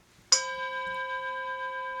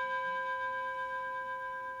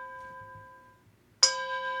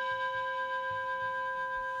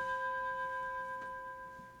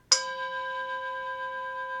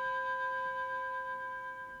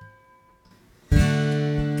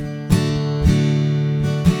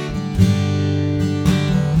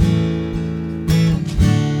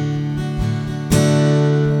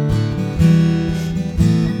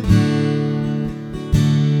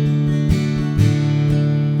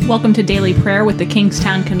Welcome to Daily Prayer with the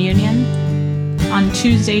Kingstown Communion on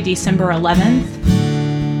Tuesday, December 11th,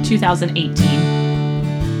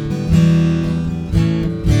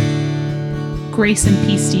 2018. Grace and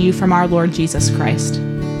peace to you from our Lord Jesus Christ.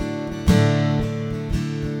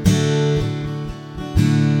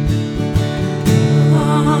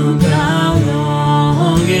 Long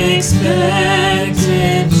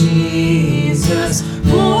expected Jesus,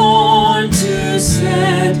 born to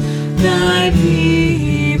set thy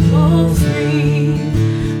people free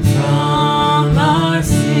from our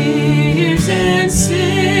fears and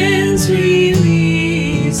sins.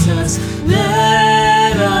 Release us,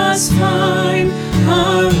 let us find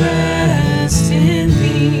our rest in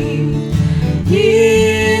thee.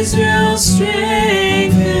 Israel's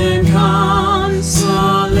strength and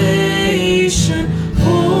consolation,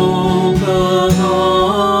 hope of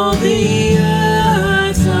all the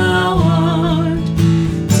earth thou art,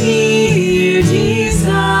 dear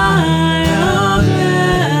desire of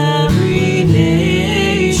every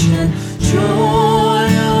nation, joy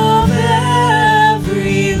of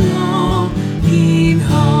every longing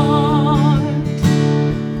heart.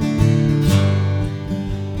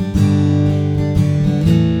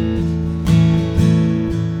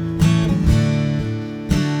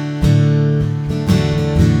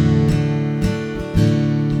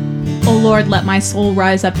 O Lord, let my soul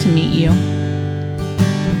rise up to meet you,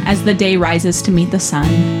 as the day rises to meet the sun.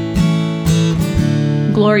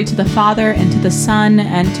 Glory to the Father, and to the Son,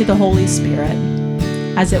 and to the Holy Spirit,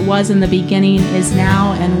 as it was in the beginning, is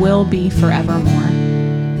now, and will be forevermore.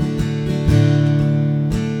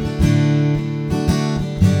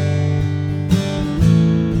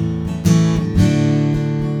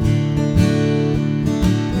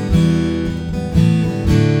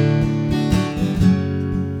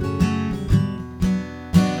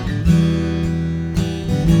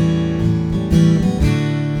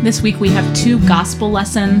 This week we have two gospel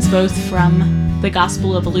lessons, both from the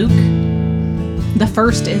Gospel of Luke. The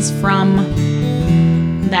first is from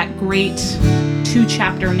that great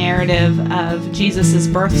two-chapter narrative of Jesus'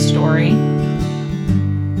 birth story.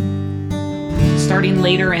 Starting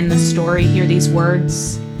later in the story, hear these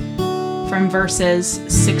words from verses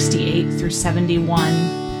 68 through 71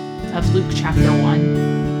 of Luke chapter 1.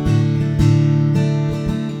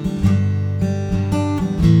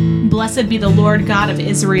 Blessed be the Lord God of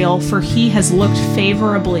Israel, for he has looked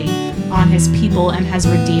favorably on his people and has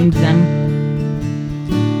redeemed them.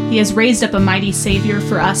 He has raised up a mighty Savior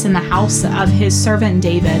for us in the house of his servant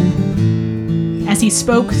David, as he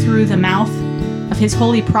spoke through the mouth of his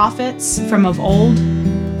holy prophets from of old,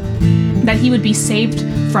 that he would be saved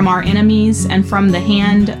from our enemies and from the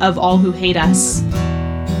hand of all who hate us.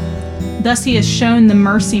 Thus he has shown the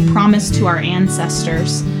mercy promised to our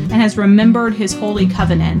ancestors, and has remembered his holy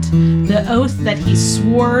covenant, the oath that he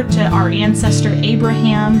swore to our ancestor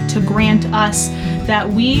Abraham to grant us that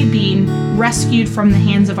we, being rescued from the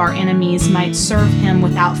hands of our enemies, might serve him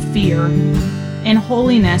without fear, in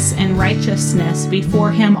holiness and righteousness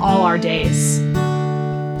before him all our days.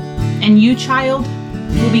 And you, child,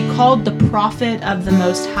 will be called the prophet of the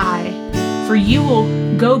Most High, for you will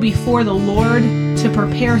go before the Lord to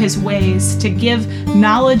prepare his ways, to give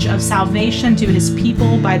knowledge of salvation to his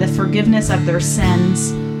people by the forgiveness of their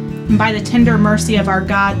sins. And by the tender mercy of our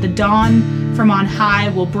God, the dawn from on high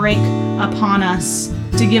will break upon us,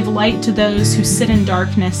 to give light to those who sit in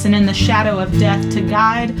darkness and in the shadow of death, to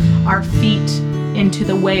guide our feet into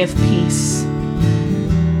the way of peace.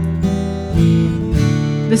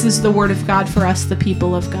 This is the word of God for us, the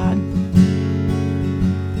people of God.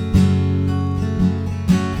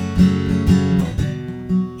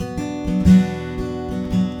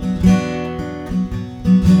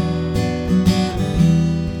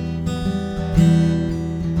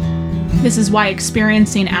 This is why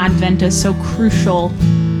experiencing Advent is so crucial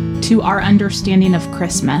to our understanding of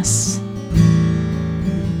Christmas.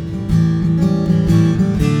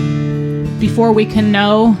 Before we can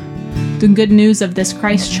know the good news of this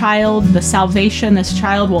Christ child, the salvation this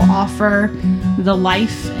child will offer, the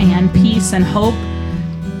life and peace and hope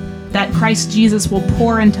that Christ Jesus will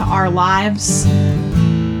pour into our lives,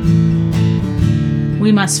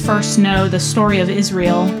 we must first know the story of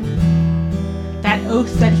Israel, that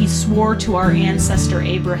oath that he swore to our ancestor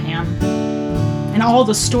Abraham, and all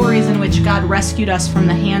the stories in which God rescued us from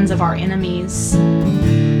the hands of our enemies,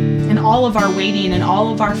 and all of our waiting and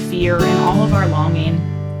all of our fear and all of our longing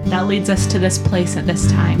that leads us to this place at this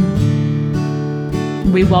time.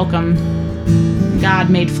 We welcome God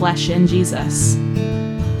made flesh in Jesus.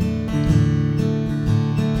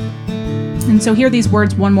 And so hear these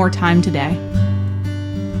words one more time today.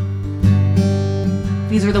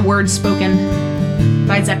 These are the words spoken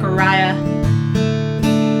by Zechariah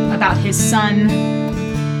about his son,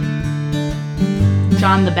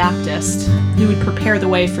 John the Baptist, who would prepare the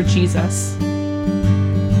way for Jesus.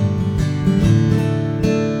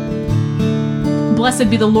 Blessed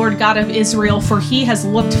be the Lord God of Israel, for he has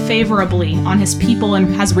looked favorably on his people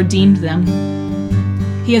and has redeemed them.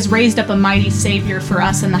 He has raised up a mighty Savior for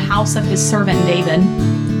us in the house of his servant David,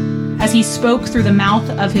 as he spoke through the mouth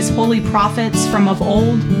of his holy prophets from of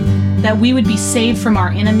old, that we would be saved from our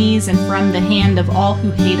enemies and from the hand of all who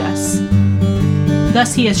hate us.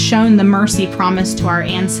 Thus he has shown the mercy promised to our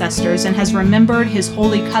ancestors and has remembered his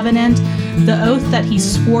holy covenant, the oath that he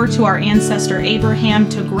swore to our ancestor Abraham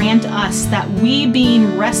to grant us that we,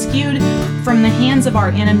 being rescued from the hands of our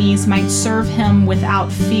enemies, might serve him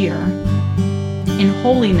without fear, in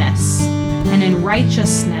holiness and in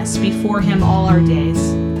righteousness before him all our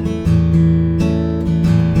days.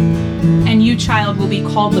 And you, child, will be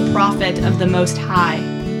called the prophet of the Most High,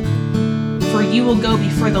 for you will go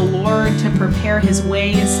before the Lord to prepare his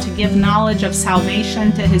ways, to give knowledge of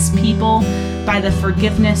salvation to his people by the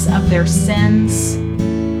forgiveness of their sins.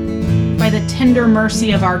 By the tender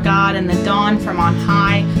mercy of our God, and the dawn from on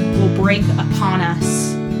high will break upon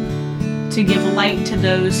us, to give light to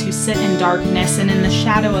those who sit in darkness and in the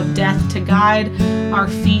shadow of death, to guide our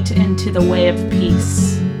feet into the way of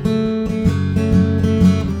peace.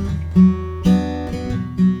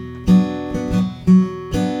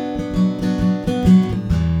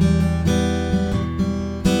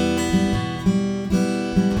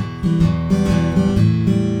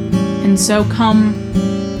 And so come,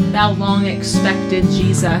 thou long expected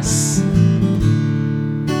Jesus,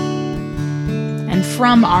 and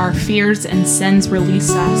from our fears and sins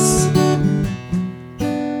release us.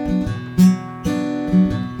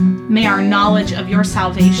 May our knowledge of your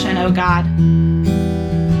salvation, O God,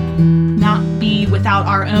 not be without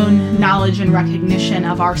our own knowledge and recognition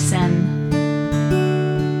of our sin.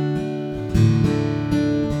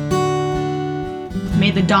 May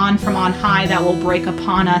the dawn from on high that will break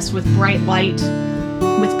upon us with bright light,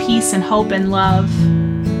 with peace and hope and love,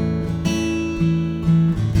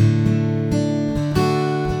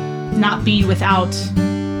 not be without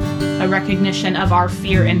a recognition of our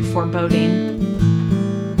fear and foreboding,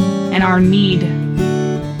 and our need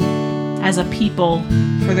as a people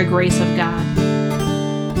for the grace of God.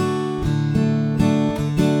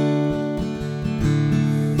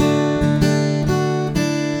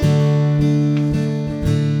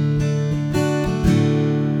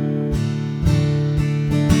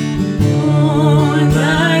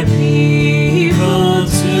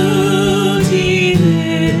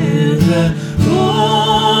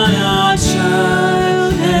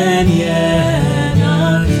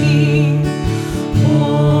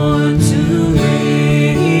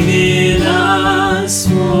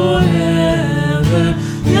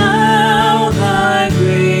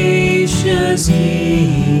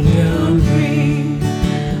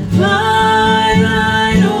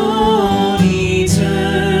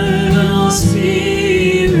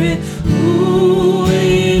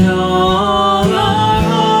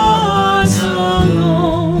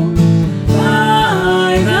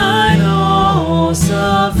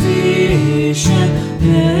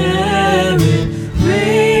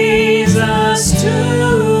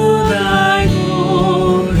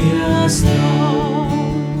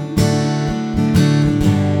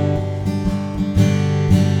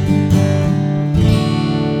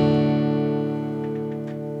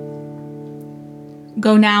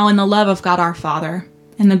 Go now in the love of God our Father,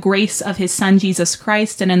 in the grace of his Son Jesus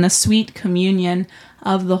Christ, and in the sweet communion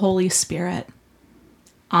of the Holy Spirit.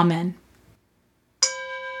 Amen.